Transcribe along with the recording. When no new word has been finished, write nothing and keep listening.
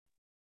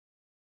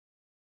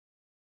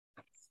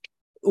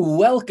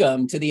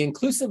Welcome to the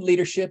Inclusive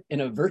Leadership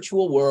in a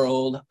Virtual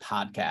World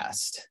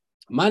podcast.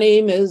 My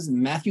name is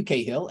Matthew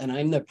Cahill, and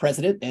I'm the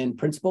president and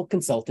principal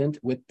consultant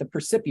with the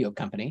Percipio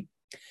Company.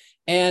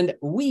 And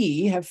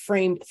we have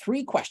framed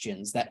 3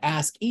 questions that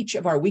ask each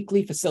of our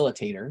weekly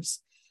facilitators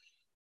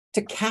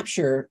to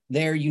capture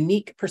their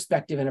unique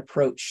perspective and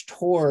approach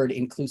toward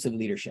inclusive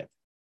leadership.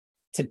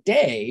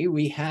 Today,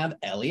 we have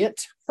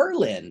Elliot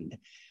Herland.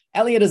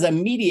 Elliot is a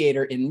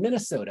mediator in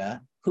Minnesota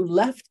who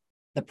left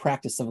the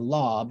practice of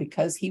law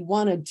because he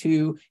wanted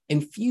to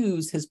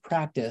infuse his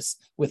practice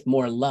with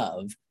more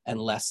love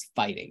and less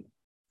fighting.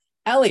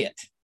 Elliot,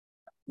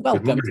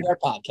 welcome to our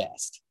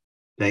podcast.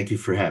 Thank you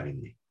for having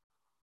me.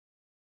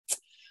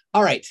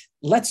 All right,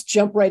 let's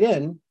jump right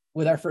in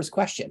with our first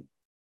question.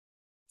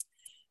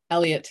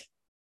 Elliot,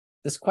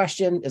 this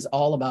question is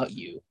all about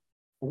you.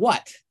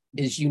 What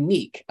is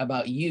unique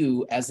about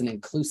you as an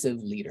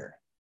inclusive leader?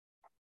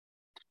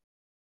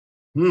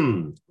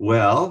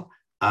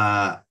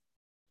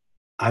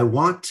 I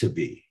want to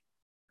be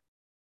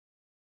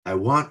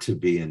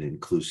an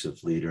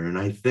inclusive leader. And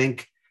I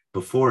think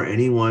before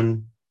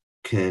anyone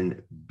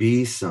can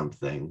be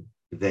something,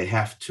 they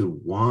have to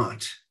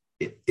want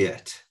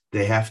it.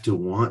 They have to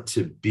want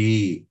to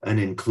be an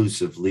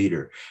inclusive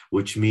leader,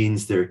 which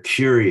means they're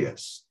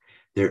curious,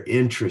 they're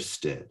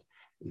interested,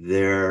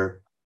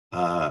 they're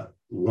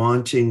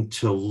wanting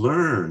to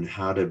learn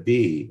how to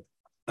be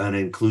an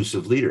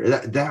inclusive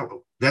leader.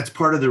 That's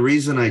part of the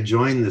reason I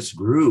joined this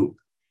group,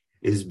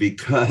 is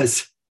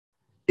because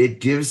it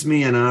gives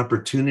me an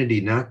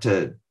opportunity not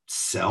to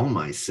sell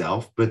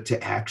myself, but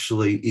to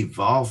actually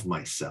evolve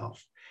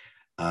myself.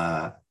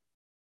 And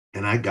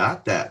I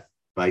got that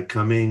by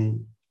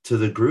coming to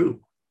the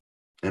group.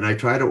 And I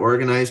try to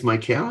organize my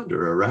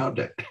calendar around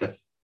it.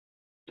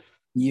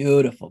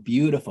 Beautiful,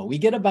 beautiful. We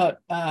get about,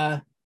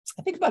 I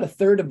think about a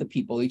third of the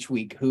people each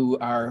week who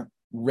are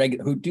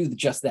who do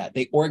just that.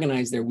 They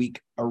organize their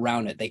week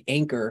around it. They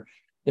anchor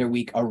their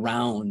week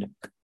around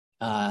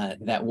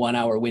that 1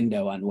 hour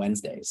window on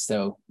Wednesdays.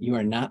 So you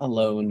are not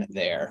alone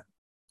there.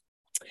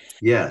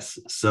 Yes.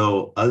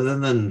 So other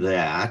than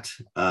that,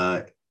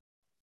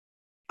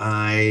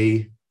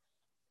 I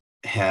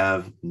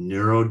have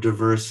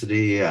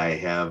neurodiversity. I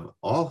have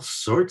all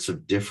sorts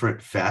of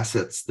different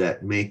facets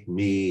that make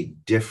me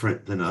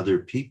different than other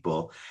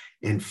people.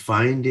 And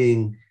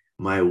finding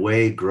my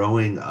way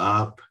growing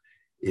up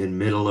in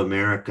Middle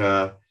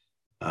America,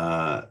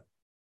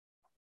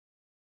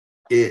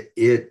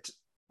 it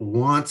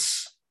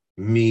wants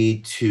me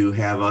to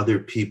have other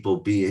people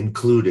be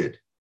included,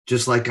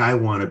 just like I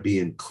want to be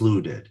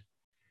included.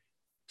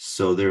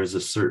 So there's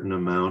a certain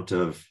amount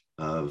of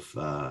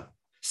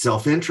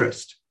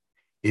self-interest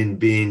in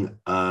being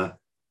an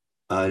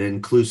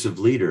inclusive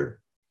leader,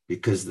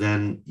 because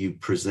then you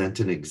present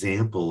an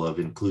example of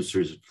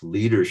inclusive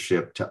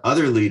leadership to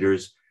other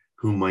leaders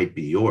who might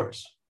be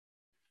yours.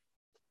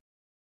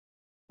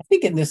 I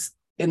think in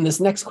this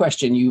next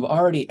question, you've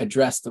already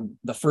addressed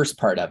the first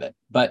part of it,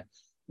 but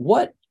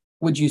what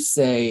would you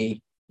say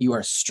you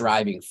are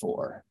striving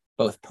for,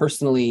 both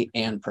personally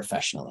and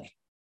professionally?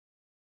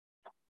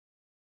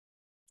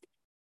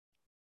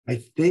 I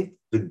think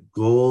the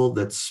goal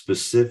that's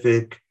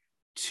specific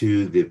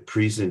to the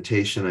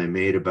presentation I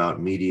made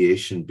about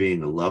mediation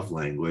being a love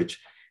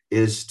language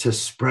is to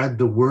spread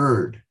the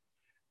word.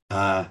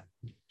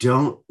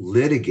 Don't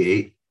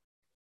litigate,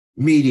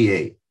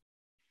 mediate.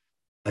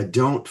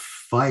 Don't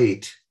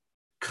fight,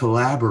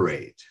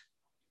 collaborate.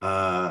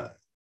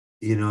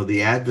 The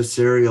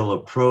adversarial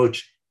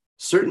approach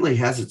certainly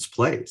has its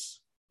place.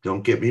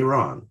 Don't get me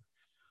wrong.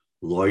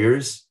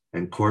 Lawyers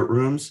and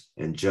courtrooms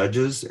and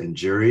judges and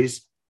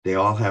juries, they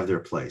all have their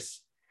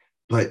place.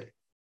 But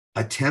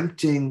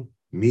attempting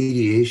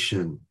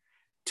mediation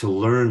to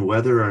learn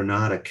whether or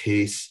not a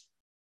case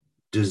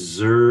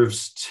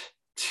deserves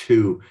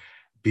to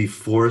be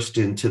forced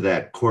into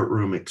that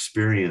courtroom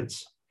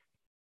experience,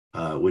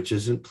 which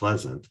isn't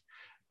pleasant,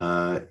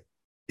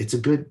 it's a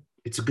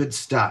good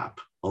stop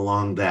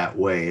along that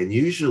way. And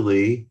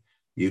usually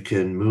you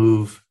can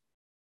move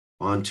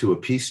onto a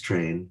peace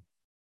train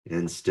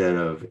instead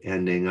of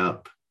ending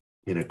up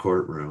in a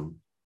courtroom.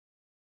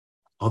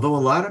 Although a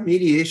lot of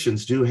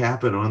mediations do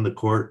happen on the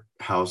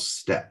courthouse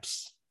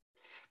steps.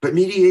 But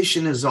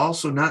mediation is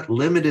also not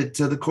limited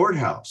to the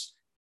courthouse.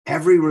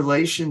 Every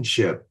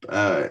relationship,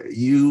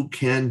 you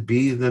can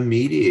be the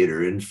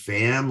mediator in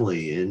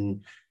family,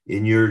 in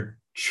your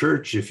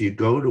church if you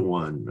go to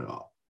one.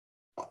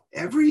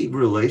 Every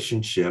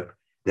relationship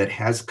that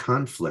has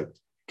conflict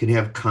can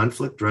have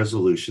conflict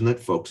resolution that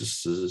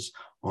focuses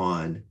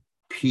on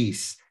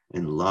peace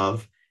and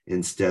love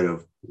instead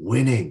of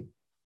winning.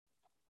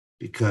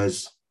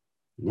 Because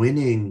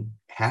winning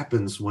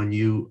happens when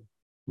you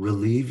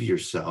relieve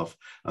yourself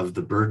of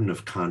the burden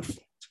of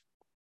conflict.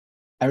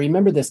 I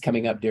remember this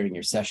coming up during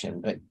your session,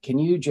 but can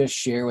you just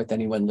share with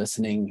anyone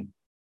listening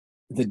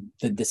the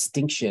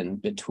distinction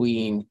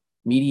between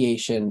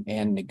mediation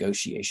and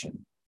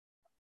negotiation?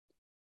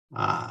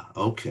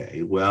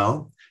 Okay.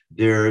 Well,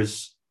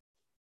 there's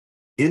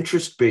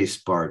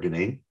interest-based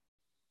bargaining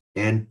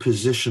and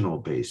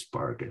positional-based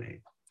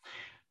bargaining.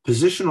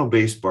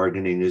 Positional-based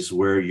bargaining is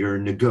where you're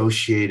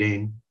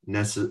negotiating.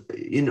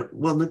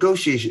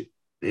 Negotiation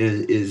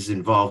is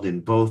involved in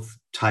both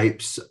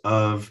types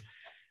of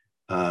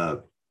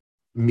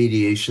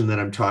mediation that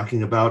I'm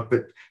talking about,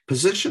 but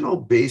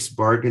positional-based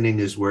bargaining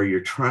is where you're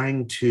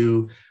trying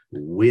to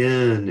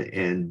win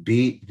and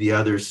beat the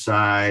other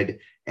side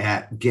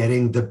at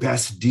getting the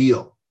best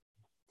deal.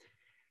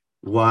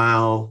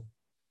 While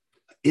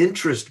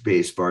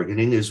interest-based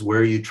bargaining is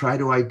where you try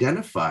to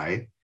identify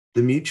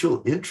the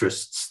mutual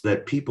interests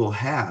that people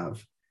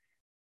have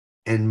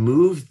and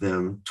move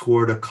them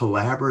toward a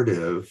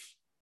collaborative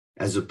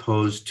as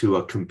opposed to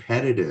a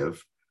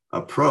competitive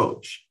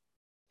approach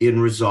in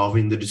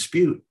resolving the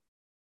dispute.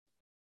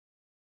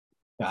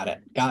 Got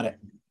it.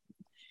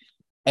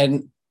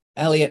 And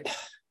Elliot,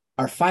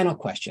 our final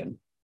question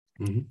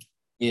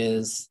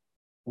is,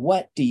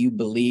 what do you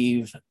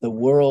believe the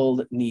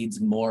world needs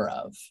more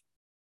of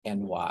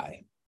and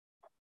why?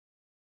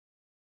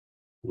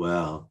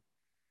 Well,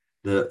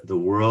 the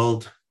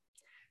world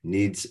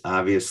needs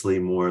obviously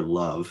more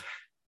love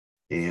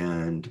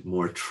and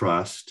more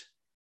trust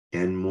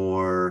and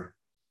more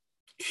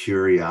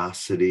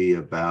curiosity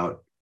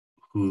about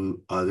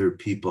who other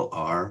people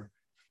are.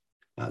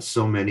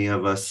 So many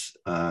of us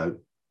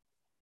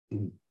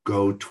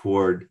go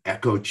toward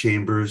echo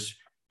chambers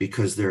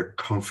because they're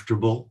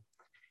comfortable.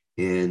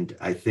 And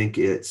I think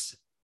it's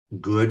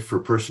good for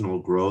personal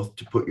growth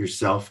to put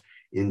yourself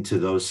into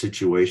those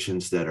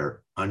situations that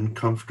are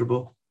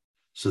uncomfortable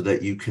so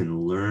that you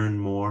can learn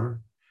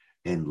more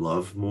and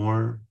love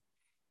more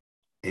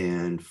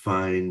and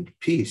find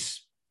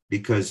peace,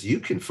 because you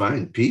can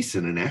find peace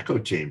in an echo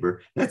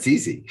chamber. That's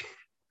easy,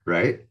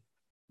 right?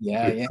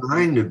 Yeah.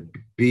 Trying to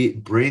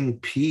bring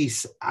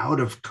peace out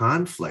of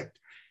conflict,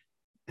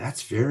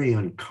 that's very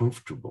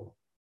uncomfortable.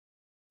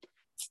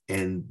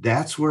 And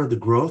that's where the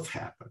growth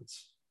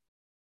happens.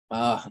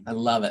 Oh, I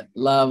love it.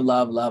 Love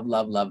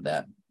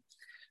that.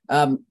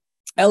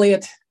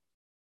 Elliot,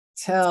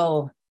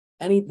 tell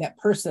that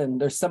person,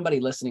 there's somebody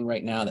listening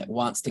right now that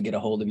wants to get a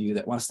hold of you,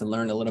 that wants to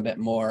learn a little bit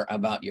more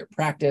about your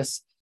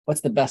practice. What's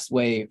the best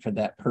way for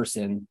that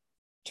person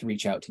to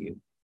reach out to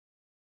you?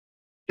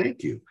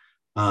 Thank you.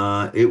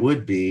 It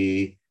would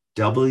be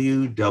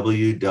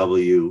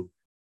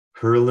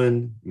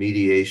www.herland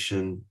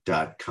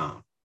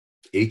mediation.com.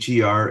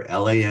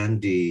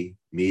 HERLAND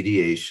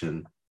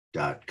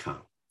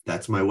mediation.com.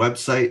 That's my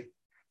website.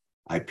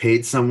 I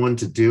paid someone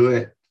to do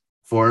it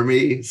for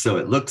me, so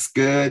it looks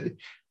good.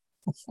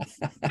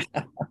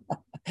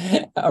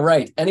 All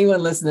right.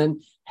 Anyone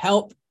listening,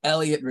 help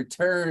Elliot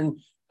return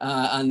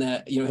on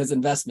his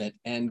investment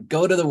and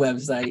go to the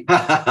website.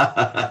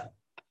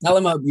 Tell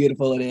him how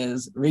beautiful it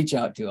is. Reach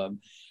out to him.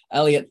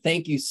 Elliot,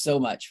 thank you so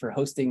much for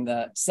hosting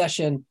the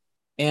session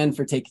and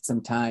for taking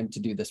some time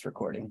to do this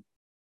recording.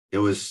 It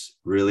was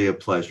really a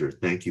pleasure.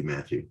 Thank you,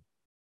 Matthew.